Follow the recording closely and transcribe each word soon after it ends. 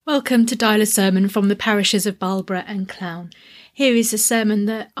Welcome to Dial a Sermon from the parishes of Balborough and Clown. Here is a sermon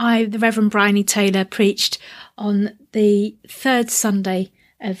that the Reverend Bryony Taylor, preached on the third Sunday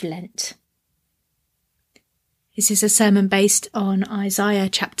of Lent. This is a sermon based on Isaiah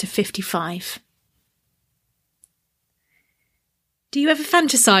chapter 55. Do you ever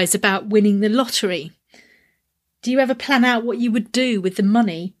fantasize about winning the lottery? Do you ever plan out what you would do with the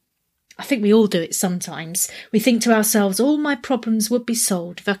money? I think we all do it sometimes. We think to ourselves, all my problems would be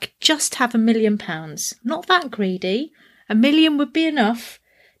solved if I could just have £1 million. I'm not that greedy. £1 million would be enough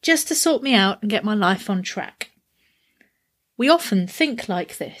just to sort me out and get my life on track. We often think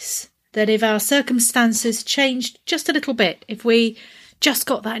like this, that if our circumstances changed just a little bit, if we just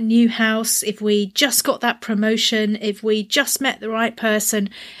got that new house, if we just got that promotion, if we just met the right person,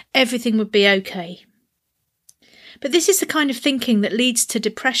 everything would be okay. But this is the kind of thinking that leads to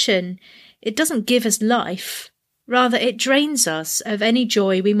depression. It doesn't give us life. Rather, it drains us of any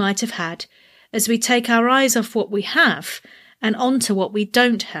joy we might have had as we take our eyes off what we have and onto what we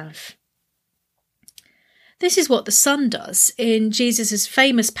don't have. This is what the son does in Jesus'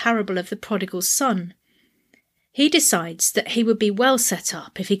 famous parable of the prodigal son. He decides that he would be well set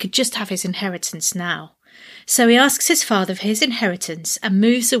up if he could just have his inheritance now. So he asks his father for his inheritance and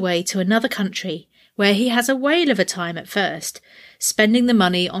moves away to another country, where he has a whale of a time at first, spending the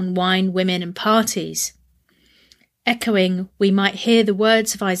money on wine, women and parties. Echoing, we might hear the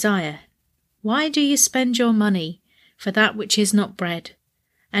words of Isaiah, "Why do you spend your money for that which is not bread,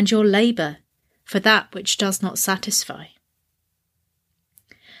 and your labour for that which does not satisfy?"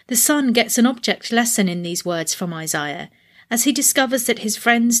 The son gets an object lesson in these words from Isaiah, as he discovers that his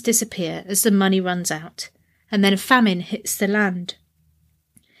friends disappear as the money runs out, and then a famine hits the land.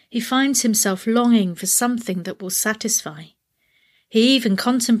 He finds himself longing for something that will satisfy. He even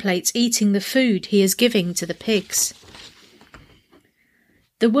contemplates eating the food he is giving to the pigs.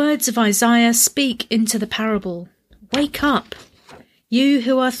 The words of Isaiah speak into the parable. Wake up, you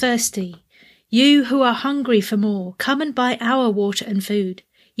who are thirsty, you who are hungry for more, come and buy our water and food.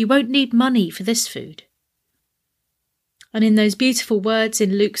 You won't need money for this food. And in those beautiful words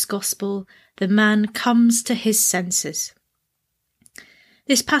in Luke's Gospel, the man comes to his senses.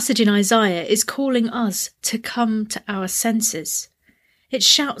 This passage in Isaiah is calling us to come to our senses. It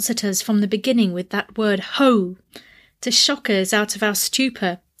shouts at us from the beginning with that word ho, to shock us out of our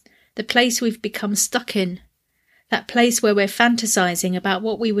stupor, the place we've become stuck in, that place where we're fantasizing about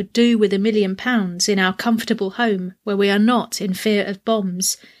what we would do with £1 million in our comfortable home, where we are not in fear of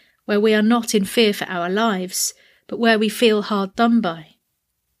bombs, where we are not in fear for our lives, but where we feel hard done by.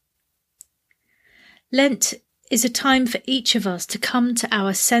 Lent is a time for each of us to come to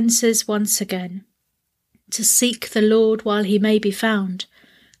our senses once again, to seek the Lord while he may be found,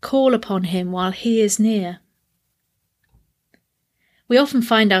 call upon him while he is near. We often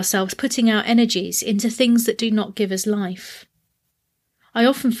find ourselves putting our energies into things that do not give us life. I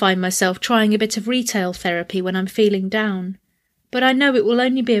often find myself trying a bit of retail therapy when I'm feeling down, but I know it will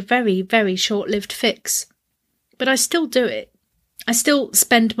only be a very, very short-lived fix. But I still do it. I still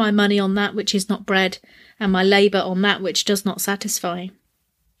spend my money on that which is not bread, and my labour on that which does not satisfy.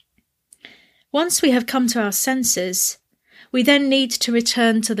 Once we have come to our senses, we then need to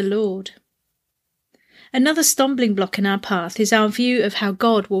return to the Lord. Another stumbling block in our path is our view of how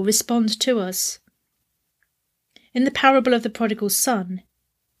God will respond to us. In the parable of the prodigal son,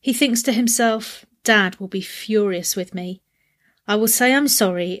 he thinks to himself, Dad will be furious with me. I will say I'm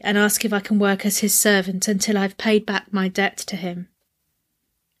sorry and ask if I can work as his servant until I've paid back my debt to him.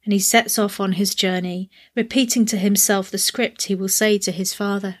 And he sets off on his journey, repeating to himself the script he will say to his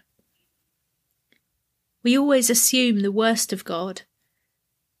father. We always assume the worst of God.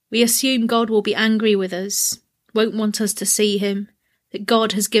 We assume God will be angry with us, won't want us to see him, that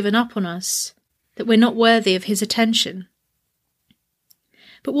God has given up on us, that we're not worthy of his attention.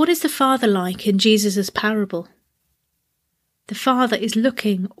 But what is the father like in Jesus' parable? The father is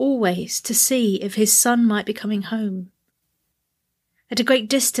looking always to see if his son might be coming home. At a great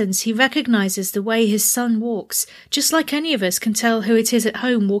distance, he recognises the way his son walks, just like any of us can tell who it is at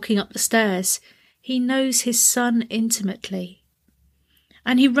home walking up the stairs. He knows his son intimately.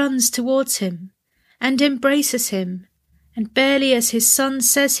 And he runs towards him and embraces him, and barely as his son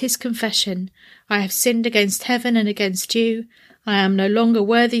says his confession, I have sinned against heaven and against you, I am no longer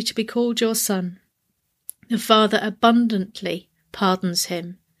worthy to be called your son. The father abundantly pardons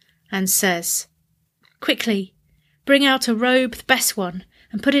him and says, Quickly, bring out a robe, the best one,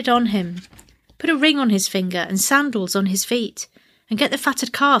 and put it on him. Put a ring on his finger and sandals on his feet, and get the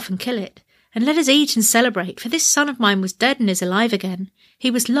fatted calf and kill it, and let us eat and celebrate, for this son of mine was dead and is alive again.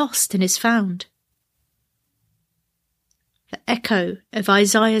 He was lost and is found. The echo of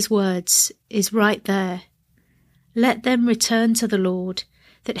Isaiah's words is right there. Let them return to the Lord,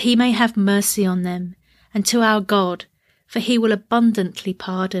 that he may have mercy on them, and to our God, for he will abundantly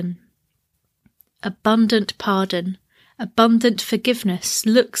pardon. Abundant pardon, abundant forgiveness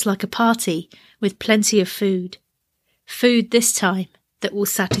looks like a party with plenty of food. Food this time that will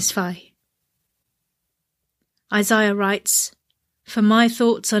satisfy. Isaiah writes, "For my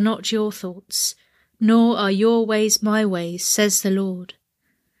thoughts are not your thoughts, nor are your ways my ways, says the Lord.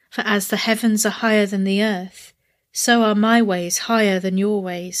 For as the heavens are higher than the earth, so are my ways higher than your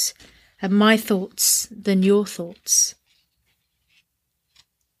ways, and my thoughts than your thoughts."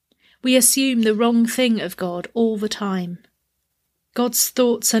 We assume the wrong thing of God all the time. God's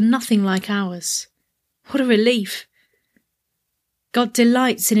thoughts are nothing like ours. What a relief! God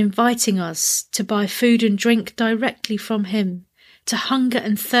delights in inviting us to buy food and drink directly from him, to hunger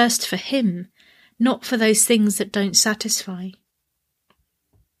and thirst for him, not for those things that don't satisfy.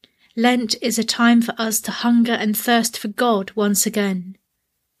 Lent is a time for us to hunger and thirst for God once again,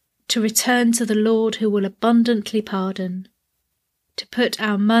 to return to the Lord who will abundantly pardon, to put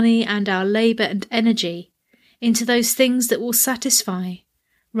our money and our labour and energy into those things that will satisfy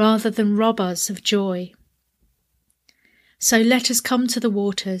rather than rob us of joy. So let us come to the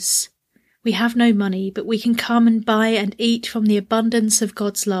waters. We have no money, but we can come and buy and eat from the abundance of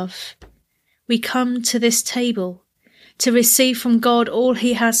God's love. We come to this table to receive from God all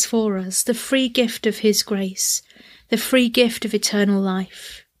he has for us, the free gift of his grace, the free gift of eternal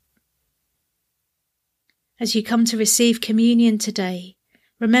life. As you come to receive communion today,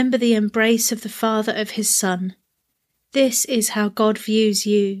 remember the embrace of the Father of his Son. This is how God views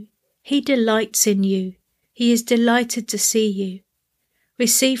you. He delights in you. He is delighted to see you.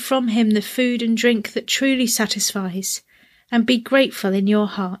 Receive from him the food and drink that truly satisfies, and be grateful in your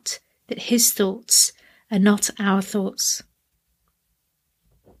heart that his thoughts are not our thoughts.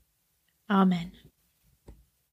 Amen.